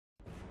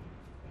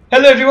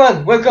Hello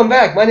everyone, welcome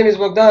back. My name is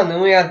Bogdan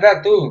and we are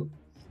back to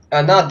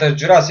another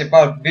Jurassic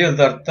Park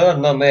Builder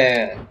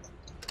Tournament.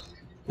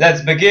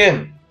 Let's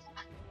begin.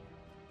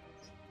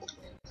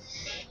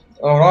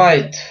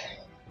 Alright,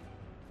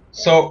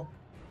 so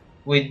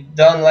we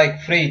done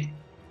like 3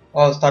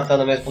 all-star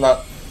tournaments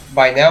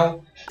by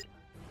now.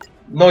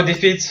 No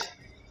defeats.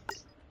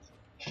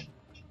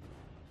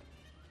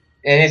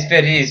 And it's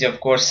very easy, of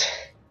course.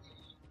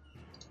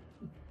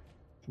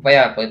 But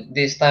yeah, but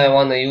this time I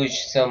wanna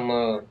use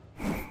some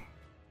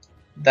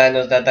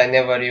dinos that I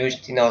never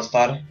used in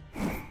all-star.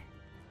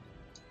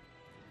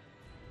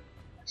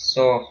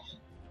 So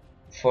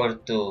for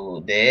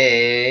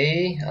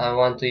today I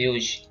want to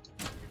use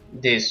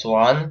this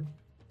one.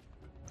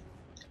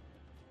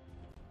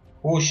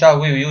 Who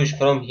shall we use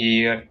from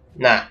here?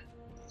 Nah,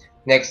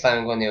 next time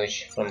I'm gonna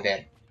use from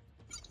there.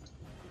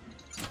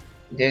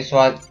 This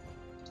one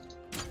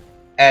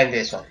and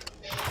this one.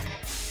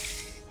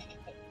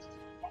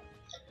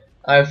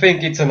 I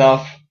think it's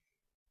enough.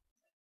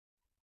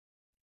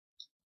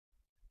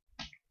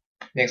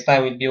 Next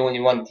time will be only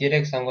one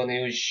T-Rex. I'm gonna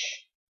use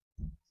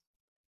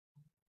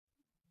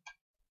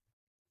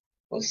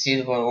a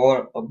silver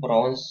or a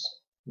bronze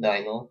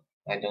dino.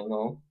 I don't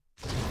know.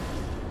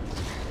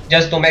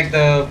 Just to make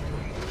the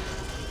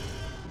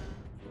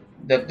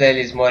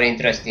playlist more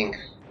interesting.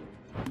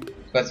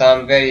 Because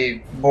I'm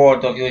very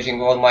bored of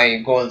using all my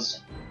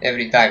goals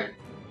every time.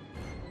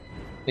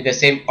 With the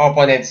same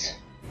opponents.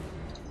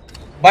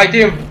 Bite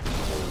him!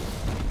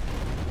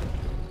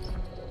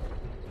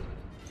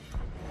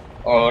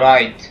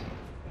 Alright.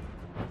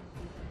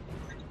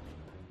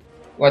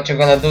 What you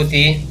gonna do,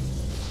 T?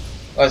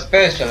 A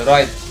special,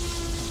 right?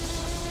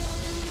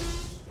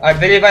 I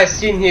believe I've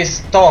seen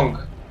his tongue.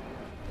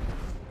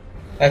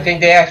 I think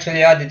they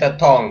actually added a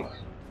tongue.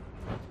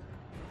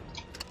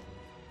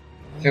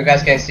 If you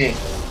guys can see.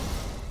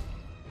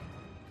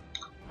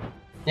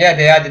 Yeah,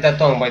 they added a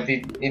tongue, but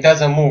it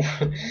doesn't move.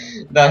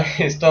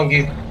 His tongue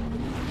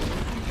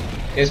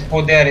is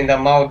put there in the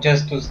mouth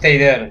just to stay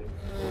there.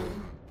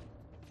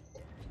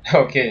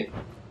 Okay.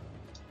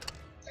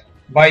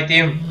 Bite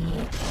him.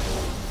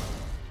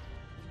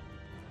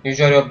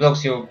 Usually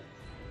blocks you,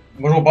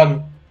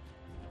 Ruben.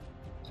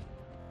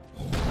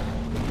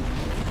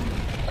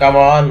 Come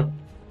on.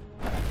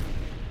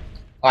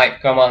 Hi,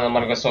 come on,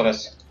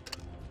 Amargasaurus.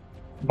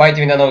 Bite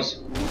him in the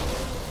nose.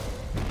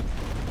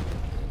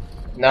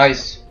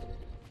 Nice.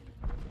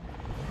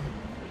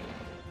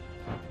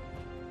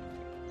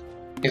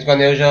 He's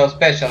gonna use a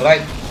special,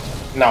 right?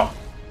 No.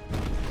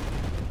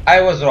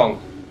 I was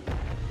wrong.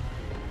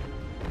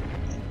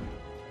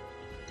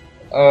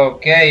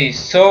 Okay,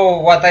 so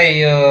what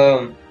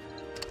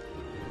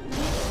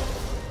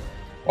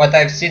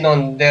I've seen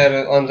on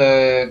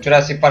the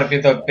Jurassic Park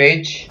Builder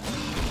page,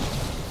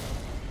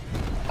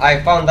 I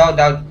found out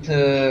that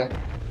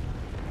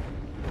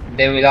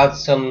they will add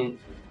an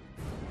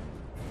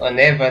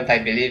event, I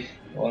believe,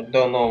 or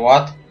don't know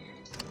what,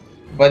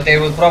 but they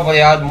will probably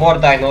add more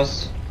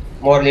dinos,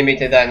 more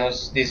limited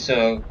dinos this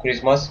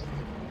Christmas,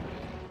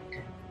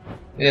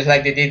 just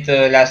like they did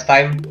last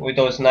time with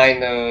those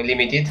 9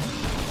 limited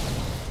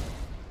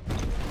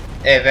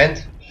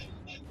event.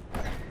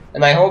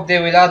 And I hope they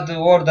will add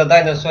all the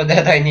dinosaurs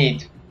that I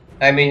need.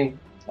 I mean,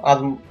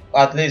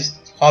 at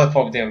least half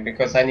of them,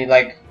 because I need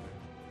like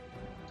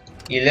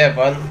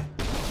 11,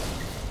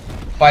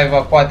 5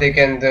 aquatic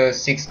and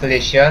 6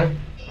 glacial.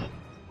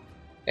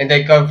 And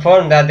they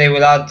confirmed that they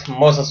will add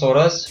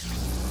Mosasaurus,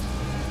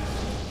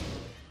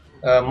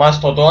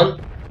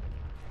 Mastodon,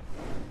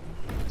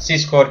 Sea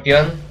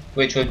Scorpion,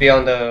 which will be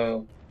on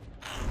the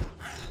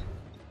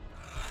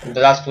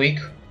last week.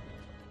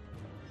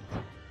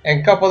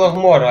 And couple of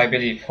more, I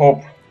believe.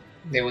 Hope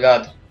they will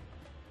add.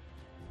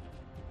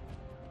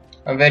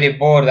 I'm very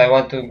bored. I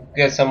want to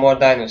get some more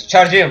dinos.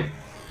 Charge him!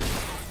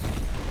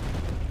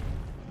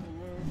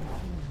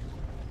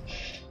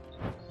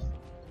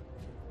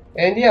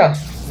 And yeah,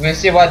 we'll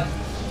see what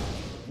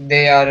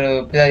they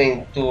are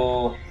planning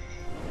to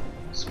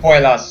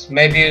spoil us.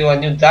 Maybe a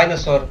new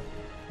dinosaur.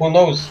 Who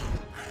knows?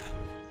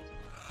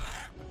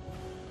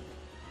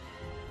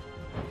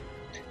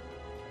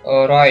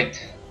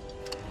 Alright.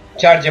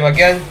 Charge him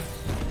again.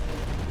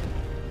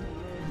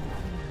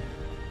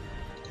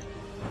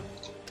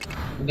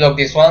 Block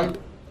this one.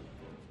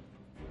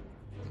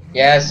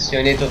 Yes,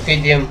 you need to feed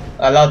him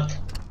a lot.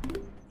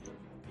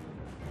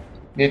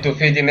 Need to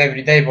feed him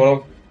every day,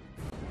 bro.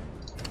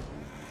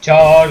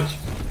 Charge!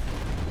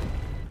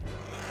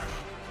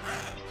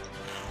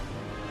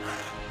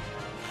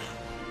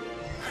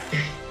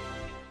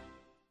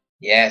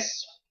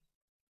 Yes,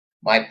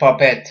 my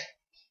puppet.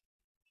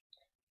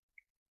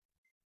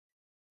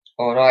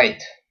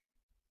 Alright.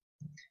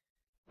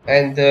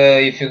 And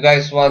if you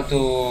guys want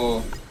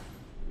to,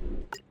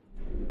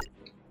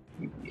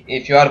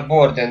 if you are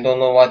bored and don't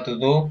know what to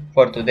do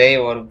for today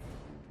or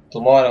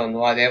tomorrow and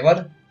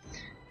whatever,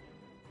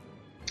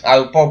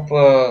 I'll pop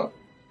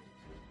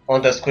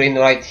on the screen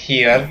right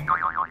here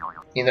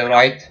in the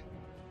right.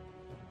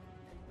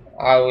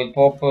 I will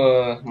pop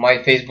my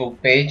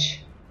Facebook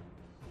page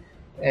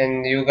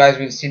and you guys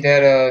will see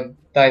there a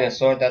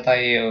dinosaur that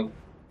I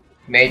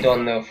made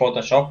on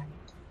Photoshop.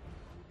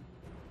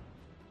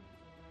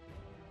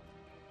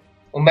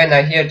 Oh man,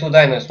 I hear two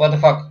dinos. What the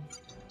fuck?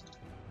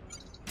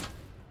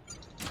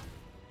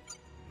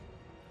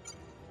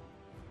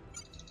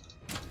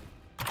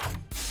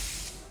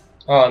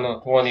 Oh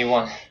no, only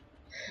one.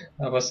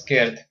 I was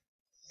scared.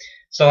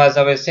 So as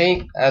I was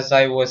saying,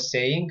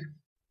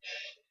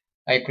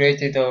 I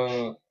created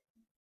a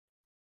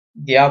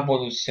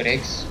Diabolus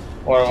Rex,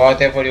 or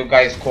whatever you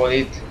guys call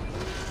it.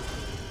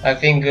 I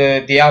think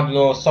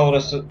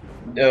Diablosaurus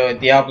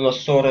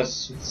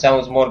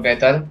sounds more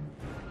better.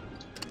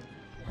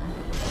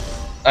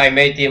 I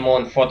made him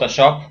on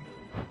Photoshop,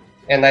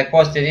 and I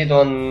posted it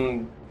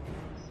on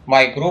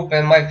my group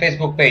and my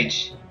Facebook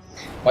page.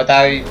 But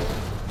I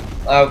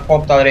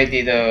popped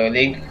already the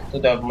link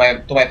to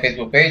my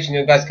Facebook page, and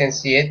you guys can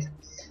see it.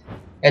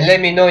 And let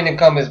me know in the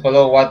comments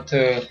below what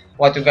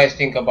you guys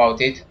think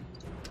about it.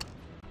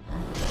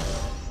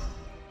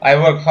 I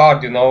work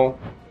hard, you know,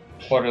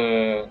 for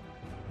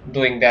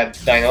doing that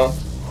dino.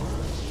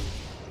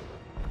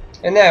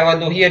 And yeah, I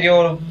want to hear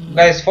your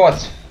guys'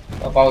 thoughts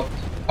about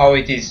how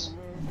it is.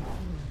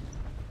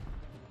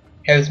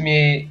 Helps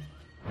me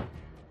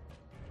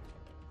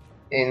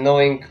in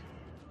knowing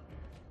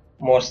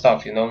more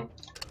stuff, you know.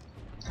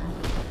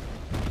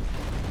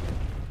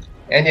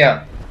 And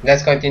yeah,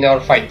 let's continue our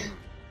fight.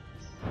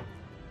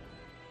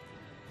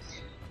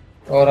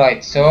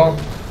 Alright, so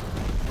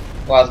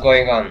what's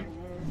going on?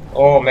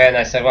 Oh man,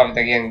 I survived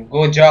again.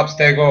 Good job,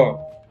 Stego.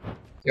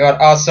 You are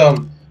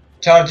awesome.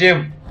 Charge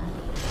him.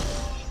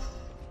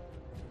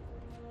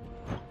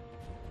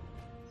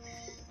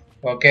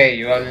 Okay,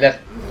 you are left.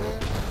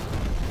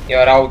 You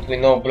are out with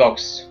no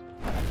blocks.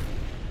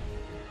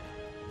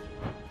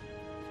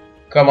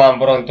 Come on,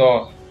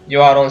 Bronto.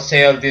 You are on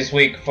sale this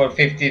week for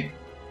 55%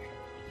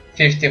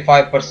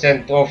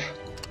 off.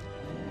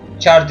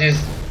 Charges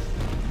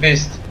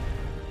beast.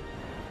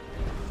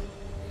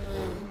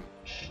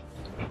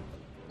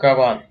 Come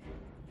on.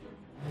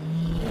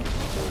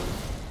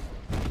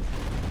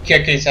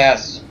 Kick his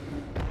ass.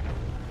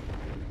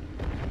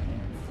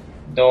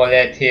 Don't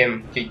let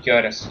him kick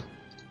yours.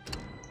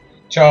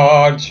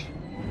 Charge!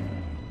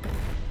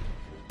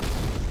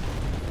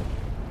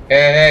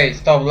 Hey,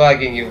 stop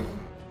lagging, you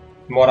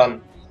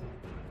moron.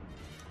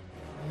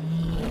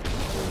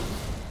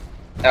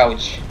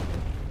 Ouch.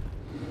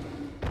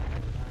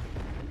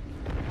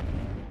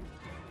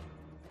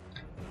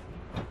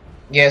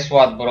 Guess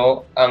what,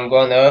 bro? I'm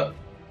gonna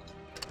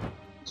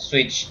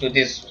switch to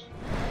this.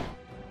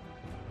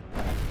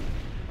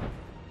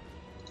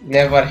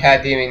 Never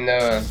had him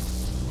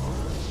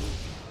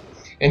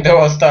in the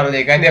All-Star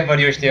League. I never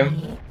used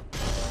him.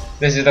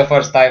 This is the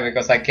first time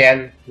because I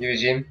can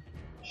use him.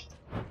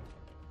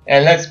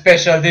 And let's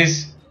special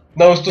this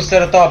nose to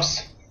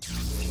Ceratops.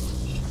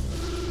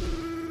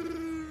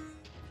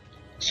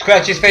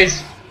 Scratch his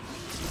face.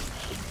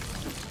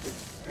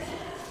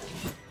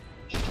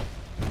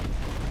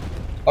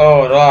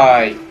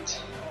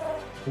 Alright.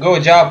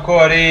 Good job,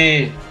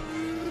 Corey.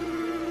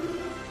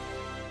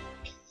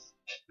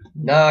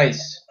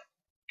 Nice.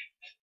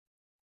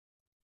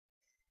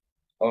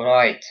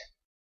 Alright.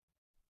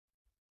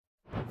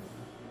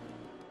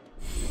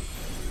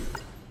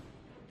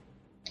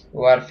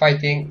 We are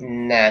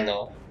fighting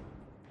Nano.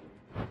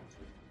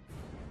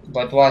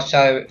 But what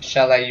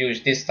shall I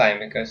use this time?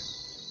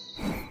 Because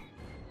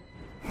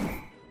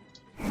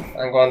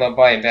I'm gonna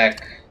buy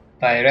back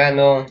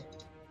Tyranno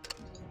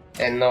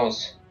and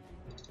nose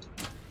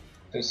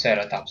to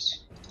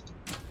Ceratops.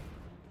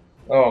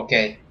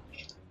 Okay.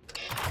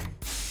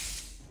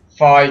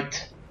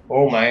 Fight!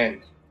 Oh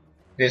man,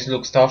 this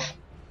looks tough.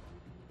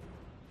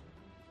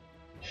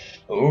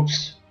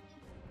 Oops.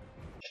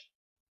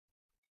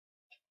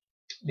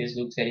 This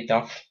looks very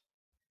tough.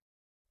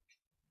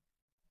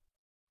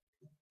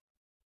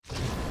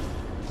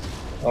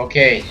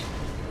 Okay.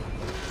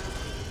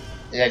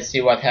 Let's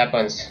see what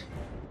happens.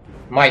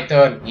 My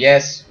turn.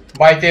 Yes.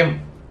 Bite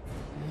him.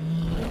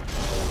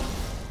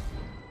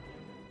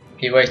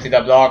 He wasted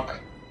a block.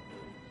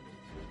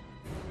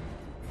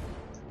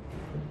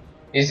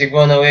 Is he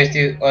gonna waste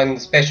it on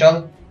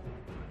special?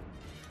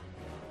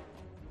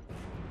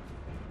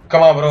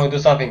 Come on, bro, do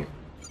something.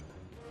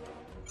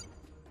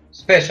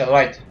 Special,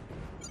 right?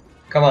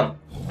 Come on.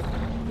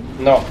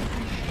 No.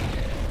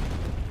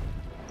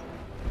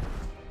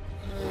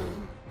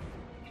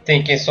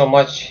 Thinking so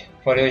much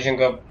for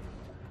using a...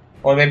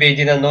 Or maybe he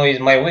didn't know it's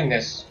my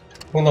weakness.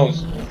 Who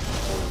knows?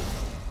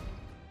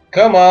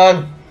 Come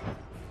on!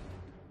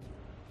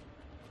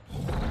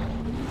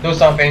 Do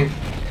something.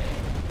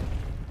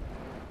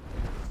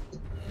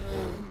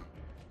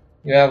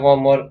 You have one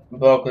more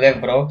block left,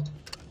 bro.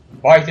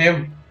 Bite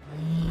him.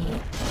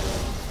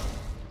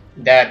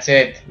 That's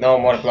it. No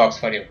more blocks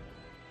for you.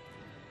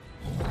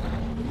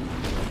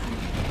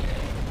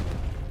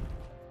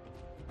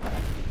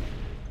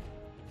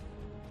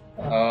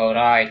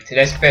 Alright,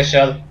 let's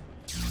special.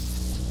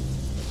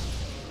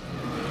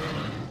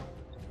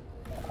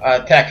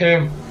 Attack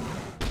him.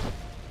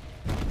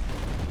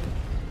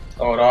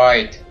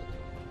 Alright.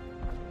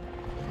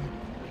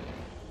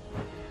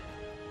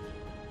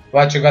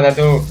 What you gonna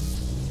do?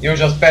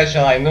 Usual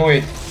special, I knew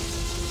it.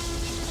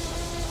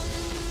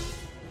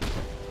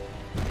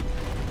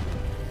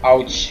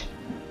 Ouch.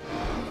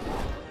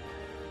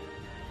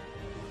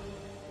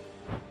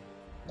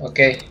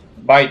 Okay,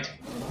 bite.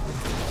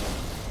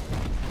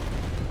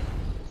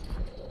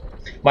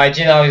 My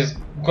Gina is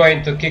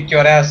going to kick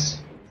your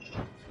ass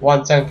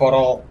once and for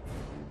all.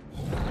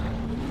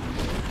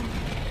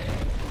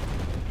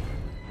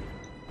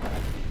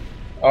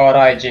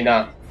 Alright,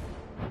 Gina.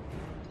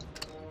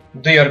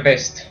 Do your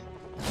best.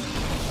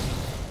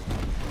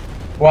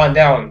 One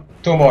down,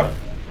 two more.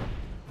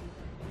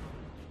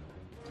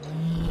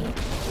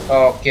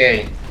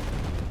 Okay.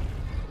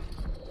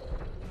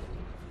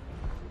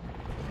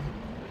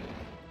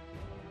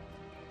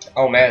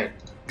 Oh man.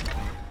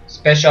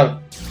 Special.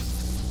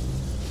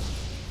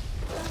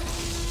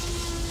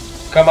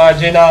 Come on,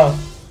 Gina.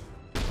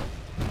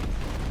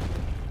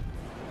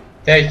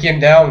 Take him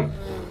down.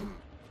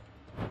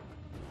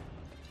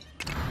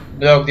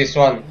 Block this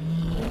one.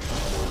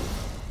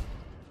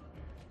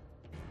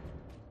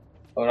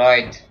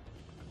 Alright.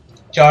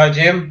 Charge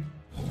him.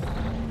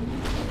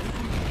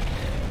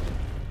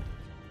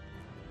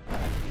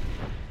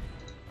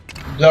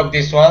 Block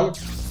this one.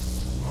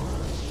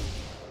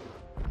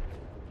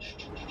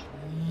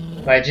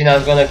 My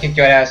Gina's gonna kick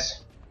your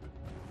ass.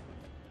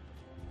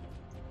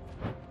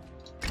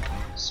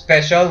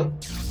 Special.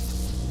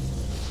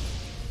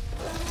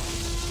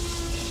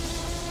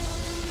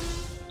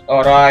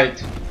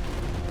 Alright.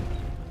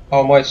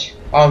 How much?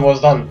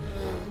 Almost done.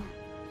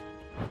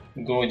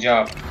 Good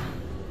job.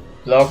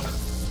 Block.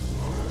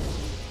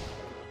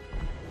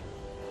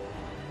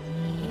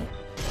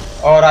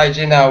 Alright,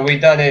 Gina, we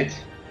done it.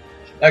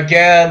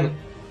 Again.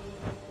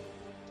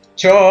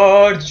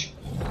 Charge.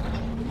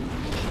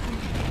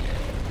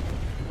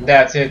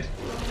 That's it.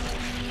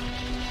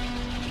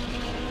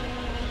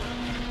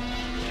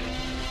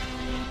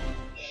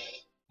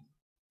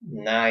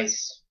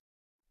 Nice.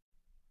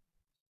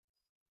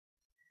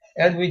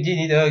 And we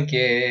did it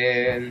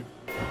again.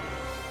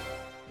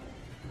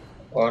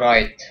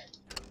 Alright.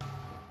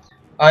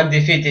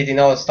 Undefeated in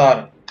All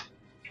Star.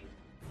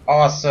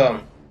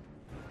 Awesome.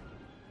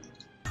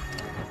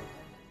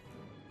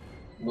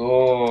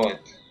 Good.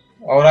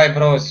 Alright,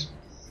 bros.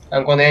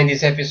 I'm gonna end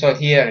this episode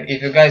here.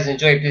 If you guys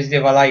enjoy, please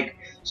leave a like.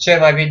 Share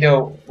my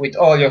video with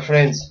all your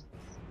friends.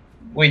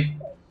 With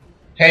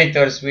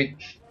haters, with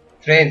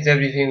friends,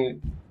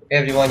 everything,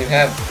 everyone you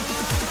have.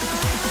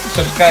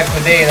 Subscribe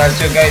today and I'll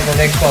see you guys in the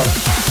next one.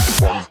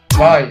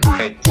 Bye.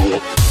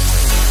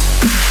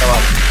 Come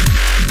on.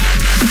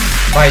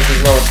 Bite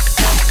his nose.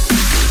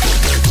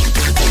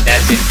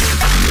 That's it.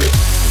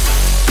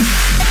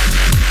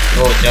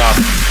 Good job.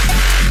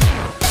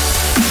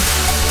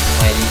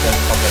 My little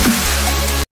puppet.